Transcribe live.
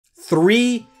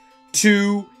3,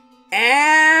 2,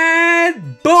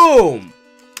 and boom!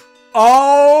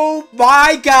 Oh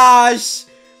my gosh!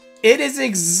 It is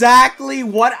exactly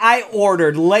what I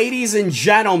ordered, ladies and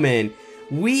gentlemen.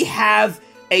 We have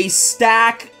a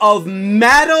stack of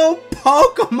metal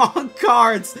Pokemon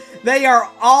cards. They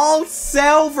are all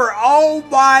silver. Oh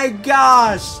my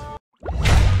gosh!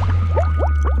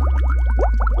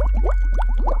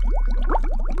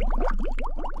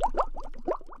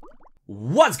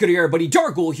 What's good here, everybody?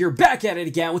 DarkGhoul here, back at it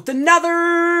again with another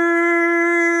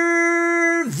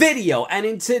video. And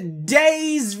in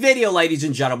today's video, ladies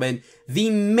and gentlemen, the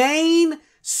main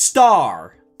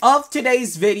star of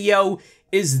today's video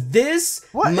is this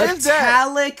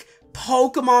metallic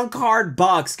Pokemon card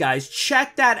box, guys.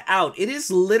 Check that out. It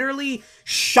is literally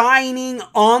shining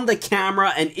on the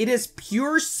camera, and it is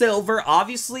pure silver,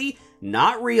 obviously.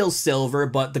 Not real silver,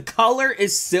 but the color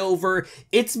is silver.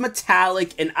 It's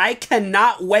metallic, and I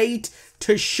cannot wait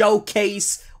to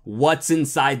showcase what's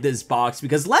inside this box,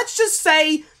 because let's just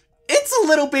say it's a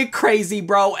little bit crazy,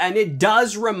 bro, and it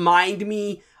does remind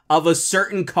me of a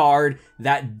certain card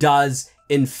that does,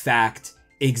 in fact,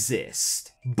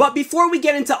 exist. But before we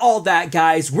get into all that,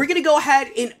 guys, we're gonna go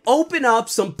ahead and open up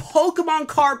some Pokemon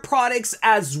card products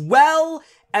as well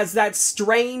as that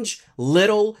strange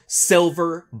little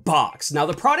silver box. Now,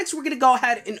 the products we're gonna go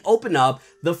ahead and open up,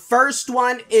 the first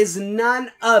one is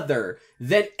none other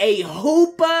than a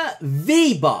Hoopa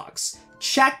V-Box.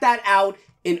 Check that out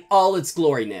in all its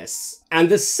gloriness. And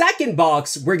the second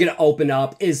box we're gonna open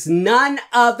up is none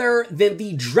other than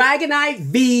the Dragonite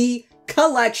V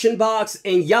collection box,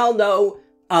 and y'all know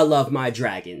I love my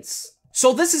dragons.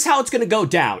 So this is how it's gonna go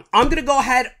down. I'm gonna go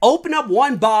ahead, open up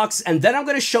one box, and then I'm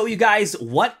gonna show you guys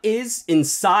what is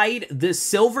inside this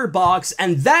silver box,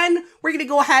 and then we're gonna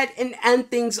go ahead and end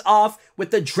things off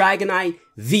with the Dragonite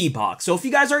V-Box. So if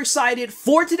you guys are excited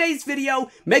for today's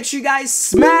video, make sure you guys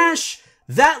smash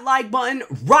that like button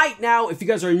right now. If you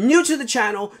guys are new to the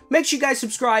channel, make sure you guys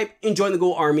subscribe and join the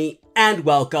Ghoul Army, and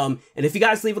welcome. And if you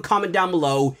guys leave a comment down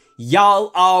below, y'all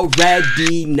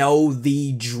already know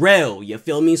the drill, you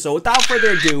feel me? So without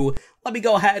further ado, let me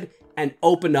go ahead and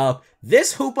open up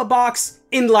this Hoopa box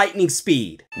in lightning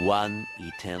speed. One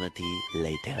eternity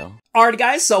later. Alright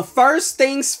guys, so first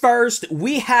things first,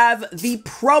 we have the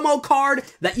promo card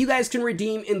that you guys can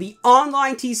redeem in the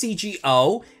online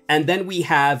TCGO, and then we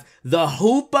have the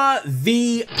Hoopa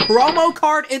V promo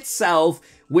card itself,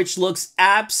 which looks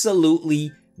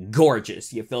absolutely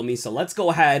gorgeous, you feel me? So let's go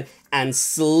ahead and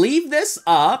sleeve this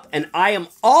up, and I am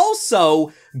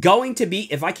also going to be,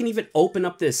 if I can even open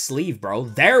up this sleeve, bro,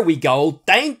 there we go,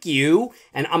 thank you,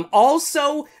 and I'm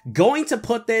also going to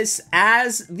put this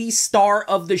as the star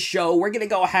of the show. We're gonna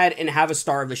go ahead and have a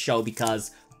star of the show because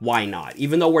why not?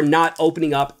 Even though we're not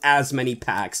opening up as many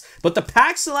packs, but the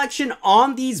pack selection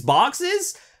on these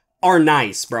boxes are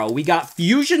nice, bro. We got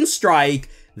Fusion Strike,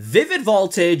 Vivid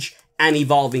Voltage, and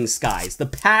Evolving Skies. The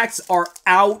packs are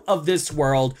out of this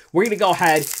world. We're gonna go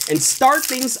ahead and start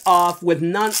things off with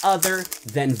none other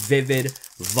than Vivid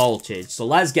Voltage. So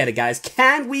let's get it, guys.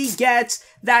 Can we get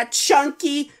that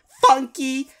chunky,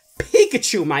 funky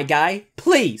Pikachu, my guy?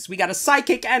 Please. We got a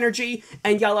Psychic Energy,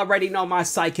 and y'all already know my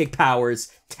Psychic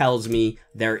powers tells me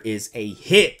there is a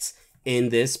hit in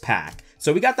this pack.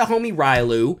 So we got the homie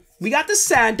Rylu, we got the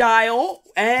Sandile,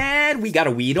 and we got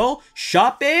a Weedle,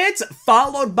 Shuppet,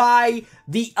 followed by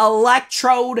the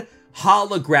Electrode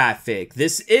Holographic.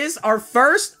 This is our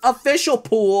first official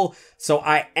pull, so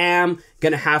I am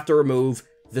gonna have to remove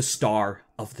the star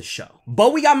of the show.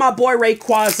 But we got my boy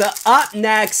Rayquaza up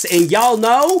next, and y'all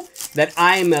know that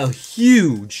I am a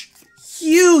huge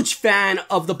fan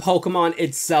of the Pokemon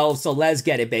itself, so let's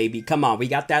get it, baby. Come on, we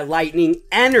got that Lightning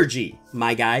Energy,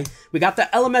 my guy. We got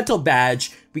the Elemental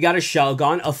Badge, we got a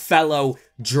Shelgon, a fellow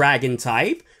Dragon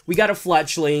type, we got a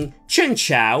Fletchling,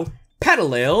 Chinchou,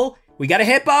 Petalil, we got a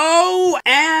Hippo,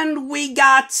 and we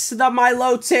got the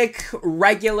Milotic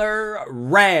regular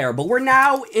rare. But we're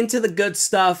now into the good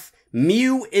stuff.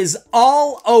 Mew is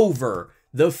all over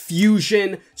the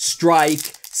Fusion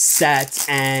Strike set,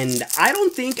 and I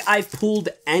don't think I've pulled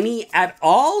any at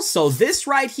all, so this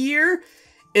right here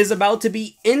is about to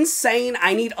be insane.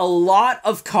 I need a lot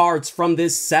of cards from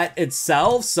this set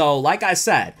itself, so like I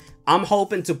said, I'm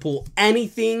hoping to pull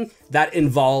anything that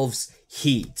involves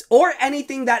heat, or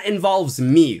anything that involves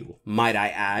Mew, might I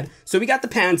add. So we got the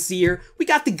Panseer, we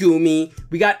got the Goomy,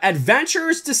 we got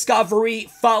Adventurer's Discovery,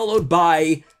 followed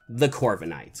by the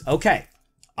Corviknight. Okay.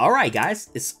 Alright guys,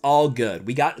 it's all good.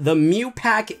 We got the Mew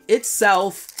pack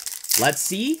itself. Let's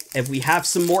see if we have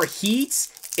some more heat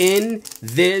in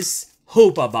this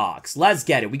Hoopa box. Let's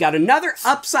get it. We got another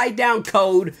upside down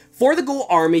code for the Ghoul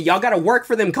Army. Y'all gotta work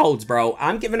for them codes, bro.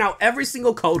 I'm giving out every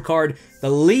single code card. The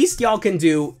least y'all can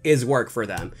do is work for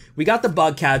them. We got the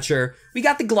Bug Catcher. We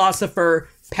got the Glossifer,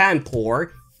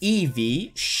 Panpour,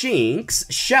 Eevee, Shinx,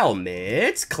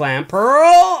 Shelmet,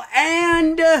 Clamperl,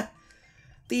 and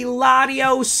the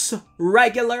Latios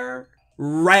regular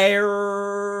rare.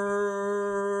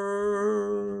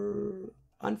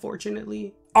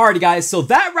 Unfortunately. Alrighty guys, so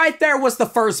that right there was the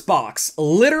first box.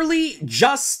 Literally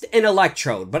just an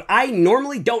Electrode, but I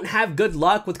normally don't have good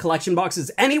luck with collection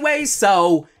boxes anyway,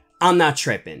 so I'm not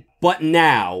tripping. But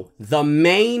now, the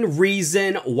main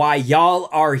reason why y'all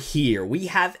are here. We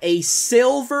have a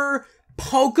silver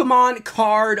Pokemon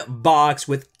card box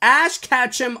with Ash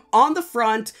Ketchum on the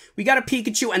front. We got a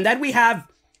Pikachu, and then we have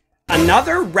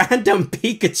another random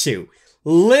Pikachu.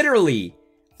 Literally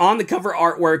on the cover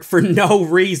artwork for no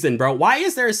reason, bro. Why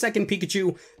is there a second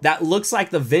Pikachu that looks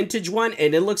like the vintage one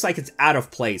and it looks like it's out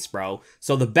of place, bro?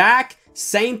 So the back,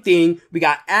 same thing. We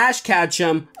got Ash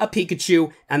Ketchum, a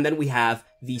Pikachu, and then we have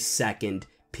the second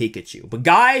Pikachu. But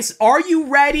guys, are you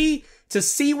ready to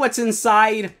see what's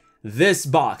inside this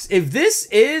box? If this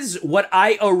is what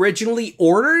I originally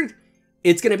ordered,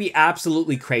 it's gonna be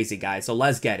absolutely crazy, guys. So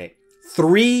let's get it.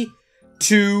 3,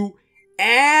 2,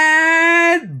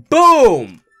 and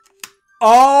boom!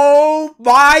 Oh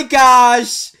my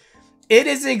gosh! It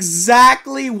is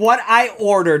exactly what I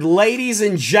ordered, ladies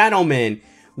and gentlemen.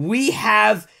 We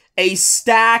have a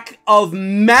stack of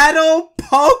metal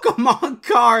Pokemon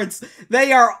cards.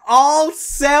 They are all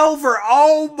silver.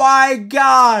 Oh my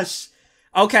gosh.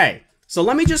 Okay, so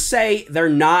let me just say they're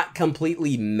not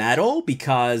completely metal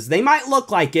because they might look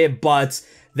like it, but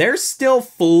they're still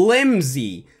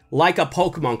flimsy like a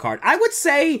Pokemon card. I would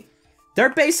say they're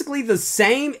basically the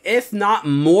same, if not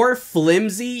more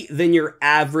flimsy than your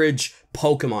average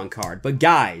Pokemon card. But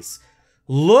guys,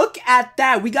 look at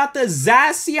that. We got the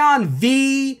Zacian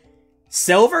V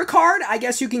silver card, I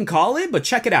guess you can call it, but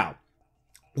check it out.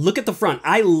 Look at the front.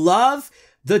 I love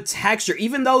the texture.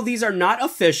 Even though these are not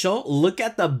official, look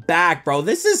at the back, bro.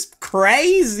 This is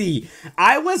crazy.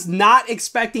 I was not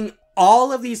expecting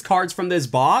all of these cards from this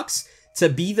box to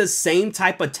be the same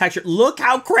type of texture. Look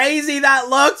how crazy that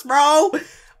looks, bro.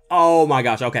 Oh my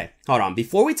gosh. Okay, hold on.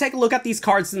 Before we take a look at these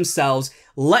cards themselves,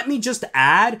 let me just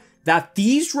add that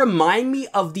these remind me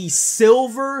of the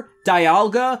silver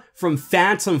Dialga from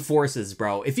Phantom Forces,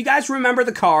 bro. If you guys remember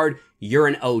the card, you're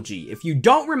an OG. If you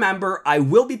don't remember, I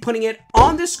will be putting it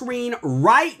on the screen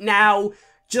right now,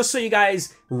 just so you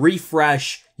guys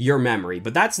refresh your memory.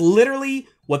 But that's literally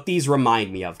what these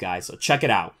remind me of, guys. So check it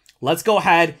out. Let's go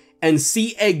ahead and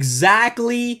see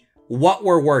exactly what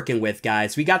we're working with,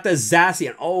 guys. We got the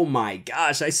Zacian. Oh my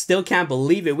gosh, I still can't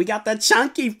believe it. We got the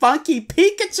chunky, funky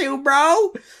Pikachu,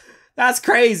 bro. That's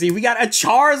crazy. We got a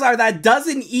Charizard that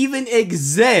doesn't even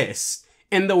exist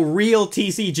in the real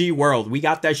TCG world. We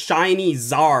got the shiny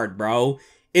Zard, bro.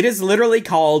 It is literally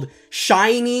called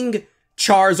Shining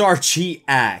Charizard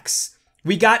GX.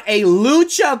 We got a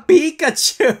Lucha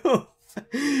Pikachu.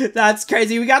 That's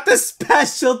crazy. We got the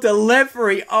special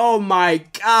delivery. Oh my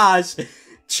gosh.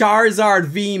 Charizard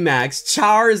VMAX,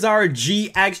 Charizard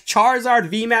GX, Charizard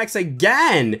VMAX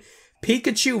again.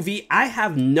 Pikachu V. I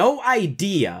have no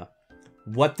idea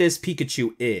what this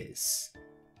Pikachu is.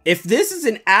 If this is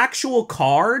an actual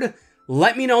card,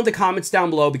 let me know in the comments down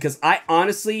below because I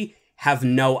honestly have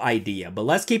no idea. But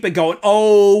let's keep it going.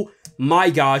 Oh my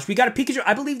gosh. We got a Pikachu.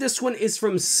 I believe this one is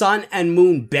from Sun and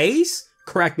Moon Base.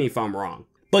 Correct me if I'm wrong.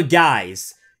 But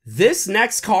guys, this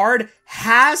next card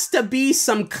has to be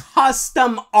some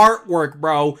custom artwork,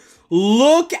 bro.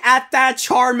 Look at that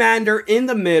Charmander in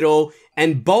the middle,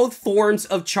 and both forms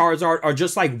of Charizard are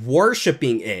just like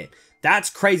worshiping it.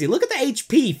 That's crazy. Look at the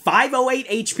HP, 508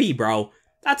 HP, bro.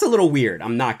 That's a little weird,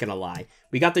 I'm not gonna lie.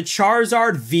 We got the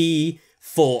Charizard V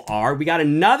full art. We got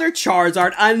another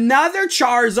Charizard,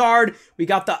 We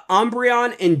got the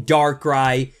Umbreon and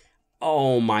Darkrai.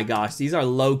 Oh my gosh, these are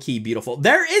low-key beautiful.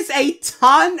 There is a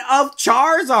ton of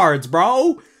Charizards,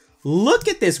 bro. Look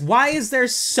at this. Why is there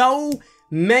so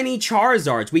many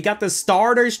Charizards? We got the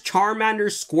starters, Charmander,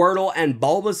 Squirtle, and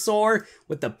Bulbasaur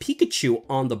with the Pikachu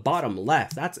on the bottom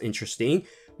left. That's interesting.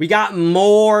 We got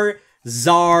more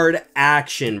Zard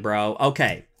action, bro.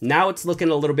 Okay, now it's looking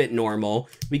a little bit normal.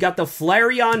 We got the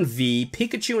Flareon V,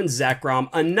 Pikachu and Zekrom,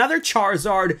 another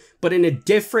Charizard, but in a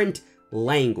different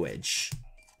language.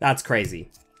 That's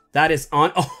crazy. That is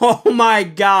on. Oh my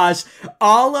gosh.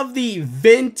 All of the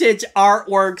vintage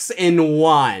artworks in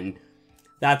one.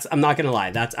 I'm not gonna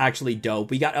lie, that's actually dope.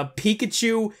 We got a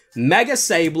Pikachu, Mega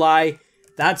Sableye,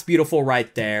 That's beautiful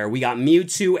right there. We got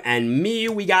Mewtwo and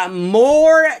Mew. We got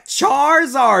more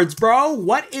Charizards, bro.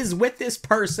 What is with this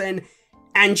person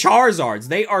and Charizards?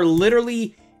 They are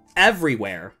literally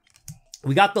everywhere.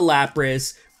 We got the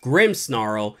Lapras,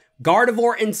 Grimmsnarl,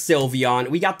 Gardevoir, and Sylveon.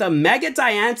 We got the Mega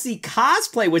Diancie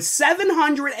cosplay with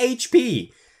 700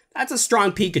 HP. That's a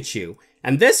strong Pikachu.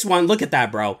 And this one, look at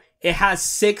that, bro. It has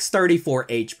 634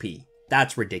 HP.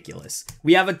 That's ridiculous.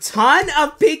 We have a ton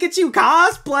of Pikachu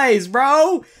cosplays,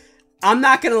 bro. I'm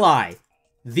not gonna lie.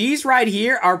 These right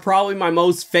here are probably my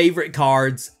most favorite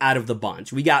cards out of the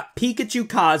bunch. We got Pikachu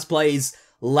cosplays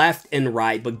left and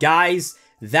right. But guys,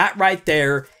 that right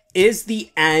there is the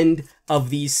end of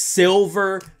these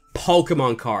silver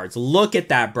Pokemon cards. Look at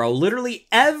that, bro. Literally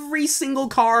every single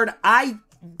card I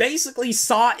basically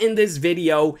saw in this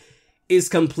video is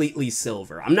completely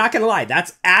silver. I'm not gonna lie,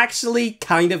 that's actually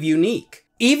kind of unique,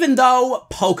 even though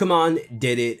Pokemon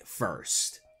did it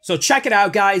first. So check it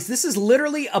out, guys. This is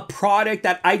literally a product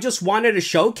that I just wanted to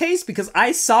showcase because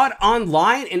I saw it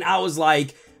online and I was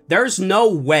like, there's no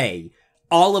way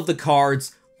all of the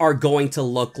cards are going to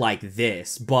look like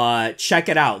this. But check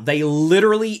it out. They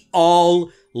literally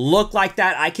all look like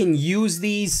that. I can use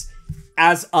these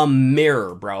as a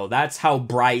mirror, bro. That's how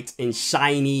bright and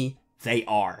shiny they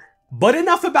are. But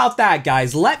enough about that,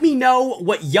 guys. Let me know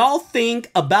what y'all think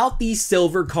about these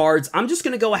silver cards. I'm just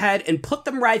going to go ahead and put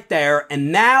them right there.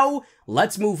 And now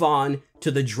let's move on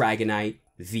to the Dragonite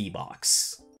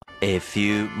V-Box. A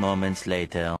few moments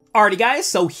later. Alrighty, guys.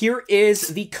 So here is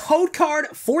the code card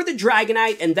for the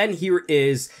Dragonite. And then here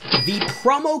is the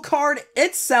promo card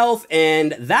itself.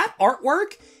 And that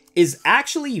artwork is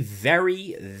actually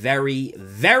very, very,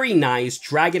 very nice.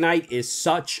 Dragonite is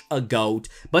such a goat.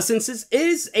 But since this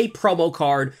is a promo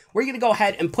card, we're going to go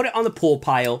ahead and put it on the pool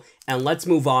pile. And let's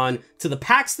move on to the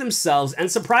packs themselves. And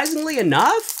surprisingly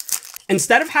enough,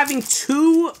 instead of having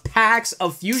 2 packs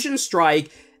of Fusion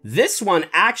Strike, this one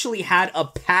actually had a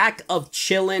pack of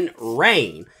Chillin'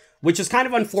 Rain, which is kind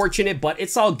of unfortunate, but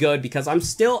it's all good because I'm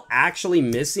still actually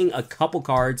missing a couple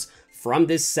cards from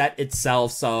this set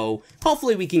itself, so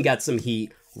hopefully we can get some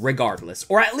heat regardless.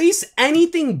 Or at least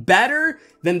anything better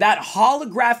than that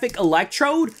holographic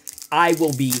Electrode, I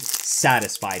will be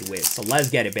satisfied with. So let's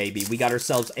get it, baby. We got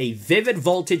ourselves a Vivid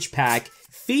Voltage pack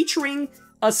featuring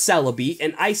a Celebi,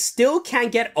 and I still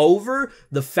can't get over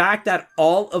the fact that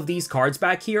all of these cards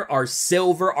back here are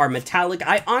silver, are metallic.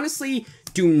 I honestly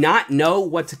do not know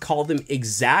what to call them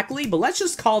exactly, but let's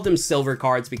just call them silver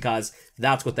cards because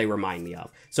that's what they remind me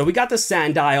of. So we got the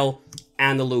Sandile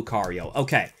and the Lucario.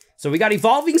 Okay, so we got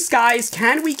Evolving Skies.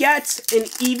 Can we get an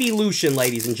Evolution,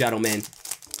 ladies and gentlemen?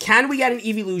 Can we get an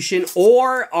Evolution,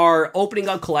 or are opening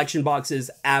up collection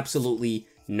boxes absolutely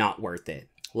not worth it?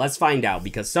 Let's find out,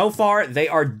 because so far they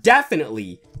are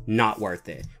definitely not worth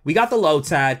it. We got the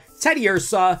Lotad,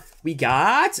 Teddiursa, we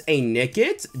got a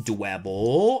Nickit,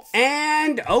 Dwebble,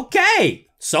 and okay,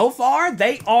 so far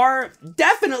they are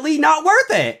definitely not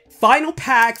worth it. Final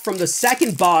pack from the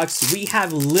second box, we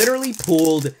have literally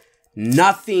pulled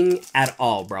nothing at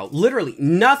all, bro. Literally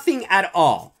nothing at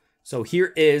all. So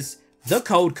here is the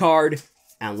code card,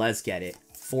 and let's get it.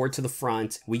 4 to the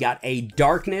front, we got a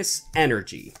Darkness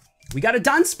Energy. We got a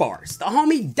Dunsparce, the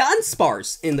homie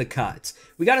Dunsparce in the cut.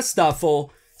 We got a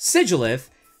Stuffle, Sigilif,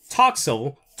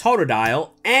 Toxel,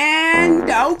 Totodile, and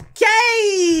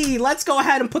okay! Let's go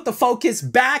ahead and put the focus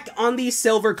back on these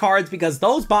silver cards because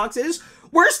those boxes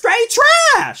were straight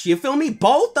trash! You feel me?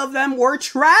 Both of them were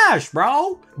trash,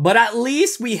 bro. But at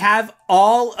least we have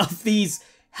all of these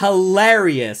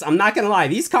hilarious. I'm not gonna lie,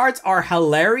 these cards are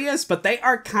hilarious, but they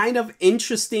are kind of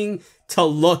interesting to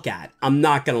look at. I'm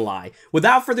not gonna lie.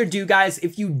 Without further ado, guys,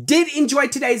 if you did enjoy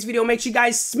today's video, make sure you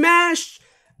guys smash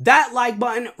that like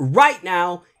button right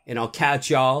now, and I'll catch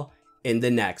y'all in the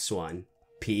next one.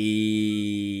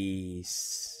 Peace.